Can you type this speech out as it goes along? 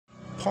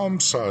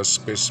palm-sized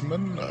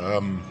specimen.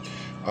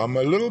 I'm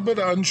a little bit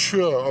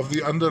unsure of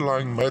the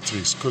underlying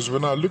matrix, because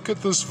when I look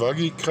at this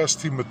vuggy,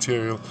 crusty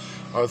material,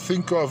 I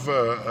think of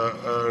a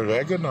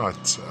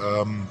aragonite.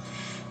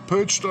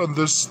 Perched on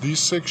these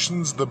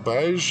sections, the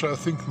beige, I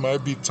think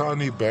maybe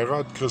tiny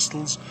barite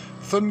crystals,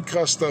 thin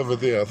crust over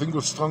there. I think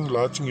with strong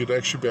lighting you'd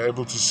actually be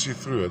able to see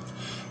through it.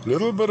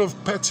 Little bit of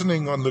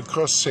patterning on the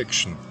cross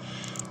section.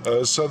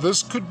 So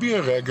this could be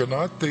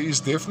aragonite. There is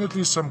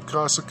definitely some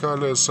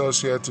chrysocolla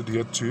associated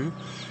here too.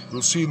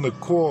 You'll see in the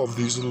core of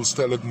these little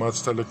stalagmites,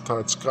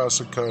 stalactites,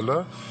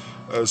 chrysocolla,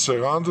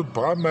 surrounded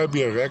by maybe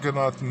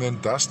aragonite and then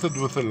dusted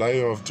with a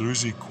layer of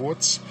druzy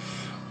quartz.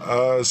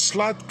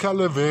 Slight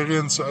color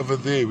variance over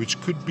there, which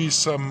could be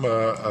some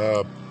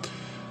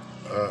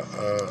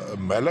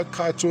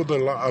malachite or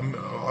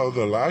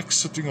the like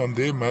sitting on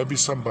there, maybe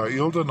some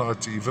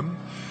bioildenite even.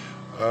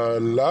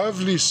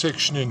 Lovely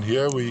section in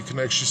here where you can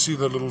actually see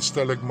the little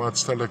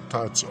stalagmites,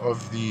 stalactites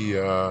of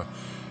the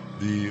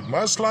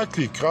most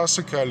likely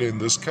chrysocolla in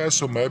this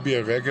case, or maybe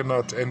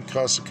aragonite and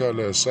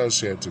chrysocolla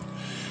associated.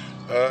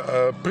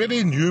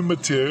 Pretty new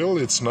material.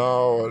 It's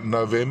now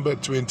November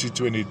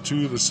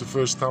 2022. This is the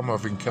first time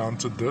I've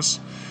encountered this.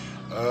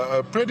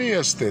 Pretty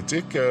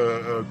aesthetic,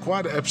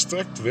 quite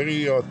abstract,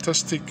 very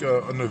artistic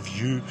on a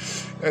view.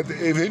 And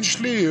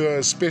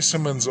eventually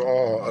specimens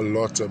are a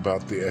lot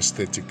about the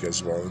aesthetic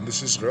as well, and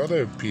this is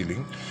rather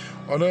appealing.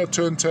 On a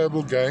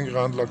turntable going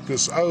around like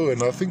this. Oh,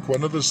 and I think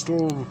one of the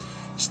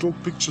still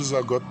pictures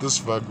I got this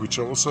vug, which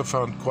I also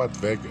found quite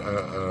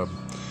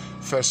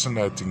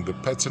fascinating, the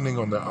patterning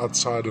on the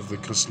outside of the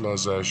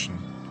crystallization.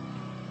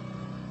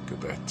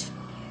 Look at that.